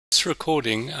this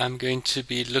recording I'm going to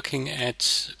be looking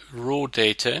at raw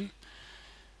data,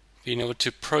 being able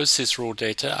to process raw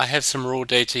data. I have some raw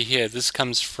data here. This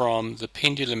comes from the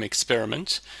pendulum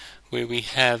experiment where we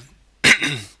have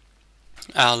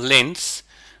our length,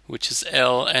 which is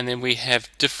L, and then we have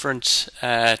different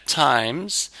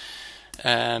times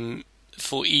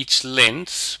for each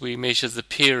length. We measure the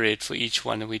period for each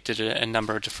one, and we did a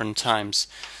number of different times.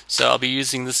 So I'll be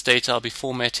using this data, I'll be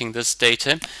formatting this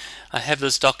data. I have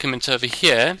this document over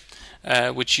here,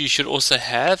 which you should also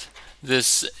have,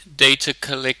 this data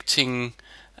collection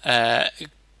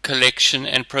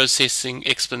and processing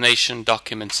explanation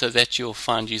document, so that you'll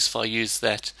find useful. I'll use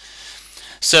that.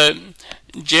 So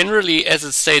generally, as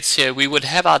it states here, we would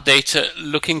have our data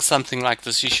looking something like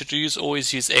this. You should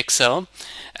always use Excel.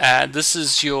 This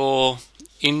is your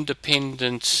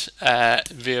independent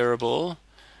variable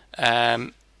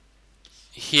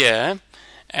here,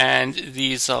 and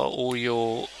these are all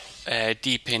your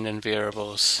dependent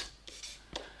variables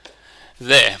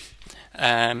there.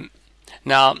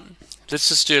 Now let's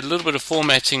just do a little bit of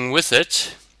formatting with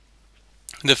it.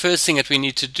 The first thing that we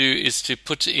need to do is to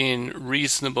put in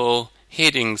reasonable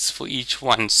headings for each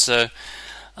one. So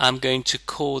I'm going to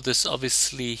call this,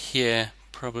 obviously here,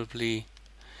 probably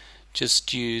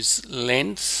just use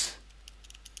length.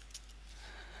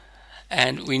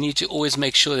 And we need to always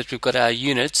make sure that we've got our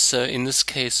units. So in this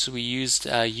case we used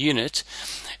our unit.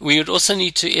 We would also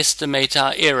need to estimate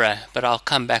our error, but I'll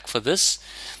come back for this.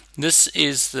 This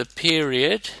is the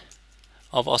period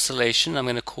of oscillation. I'm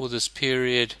going to call this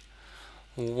period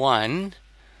 1,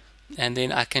 and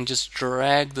then I can just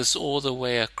drag this all the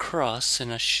way across,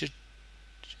 and I should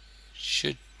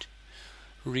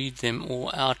read them all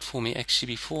out for me.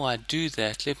 Actually, before I do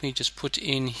that, let me just put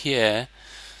in here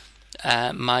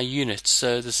my units.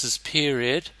 So this is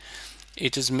period.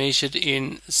 It is measured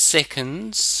in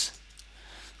seconds,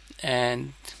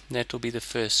 and that will be the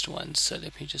first one. So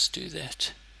let me just do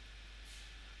that.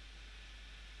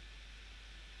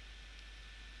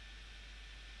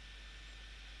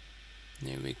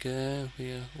 There we go,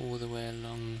 we are all the way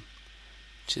along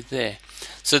to there.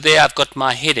 So there I've got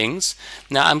my headings.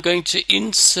 Now I'm going to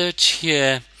insert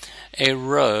here a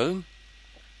row,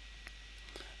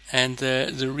 and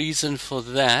the reason for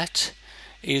that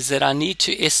is that I need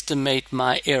to estimate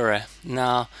my error.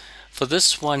 Now for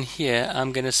this one here,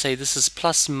 I'm going to say this is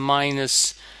plus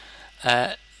minus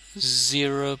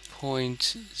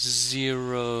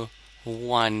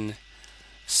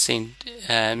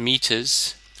 0.01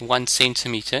 meters. 1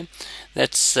 centimeter.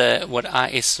 That's what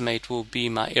I estimate will be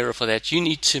my error for that. You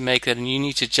need to make that, and you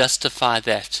need to justify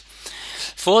that.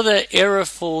 For the error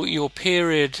for your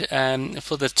period,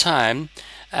 for the time,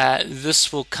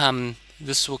 this will come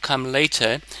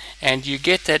later, and you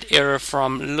get that error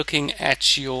from looking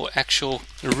at your actual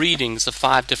readings, the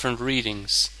 5 different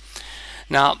readings.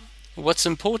 Now what's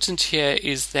important here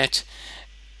is that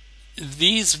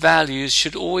these values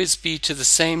should always be to the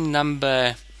same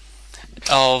number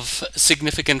of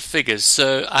significant figures.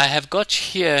 So I have got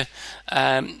here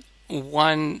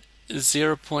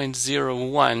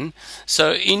 0.01.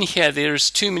 So in here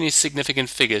there's too many significant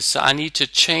figures, so I need to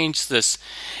change this.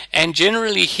 And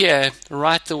generally here,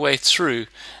 right the way through,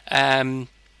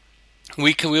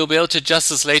 we'll be able to adjust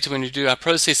this later when we do our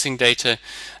processing data,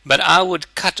 but I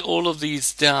would cut all of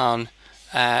these down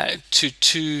to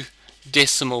 2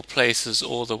 decimal places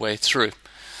all the way through.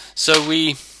 So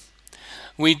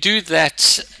we do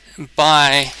that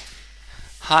by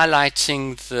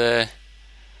highlighting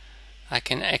I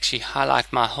can actually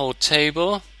highlight my whole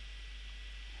table,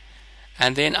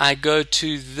 and then I go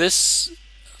to this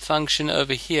function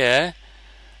over here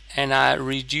and I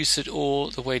reduce it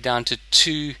all the way down to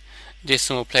 2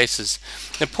 decimal places.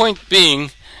 The point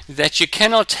being that you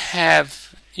cannot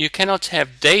have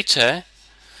data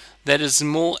that is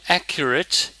more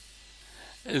accurate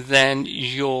than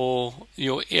your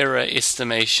error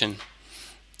estimation.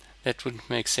 That would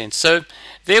make sense. So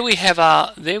there we have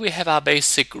our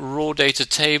basic raw data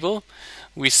table.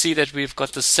 We see that we've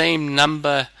got the same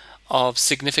number of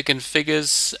significant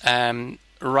figures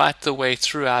right the way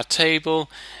through our table,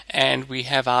 and we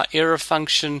have our error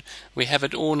function. We have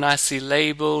it all nicely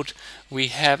labeled. We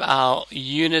have our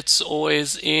units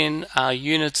always in. Our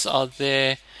units are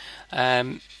there.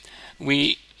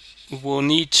 We will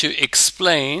need to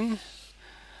explain,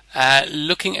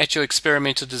 looking at your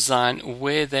experimental design,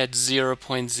 where that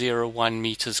 0.01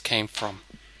 meters came from.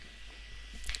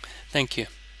 Thank you.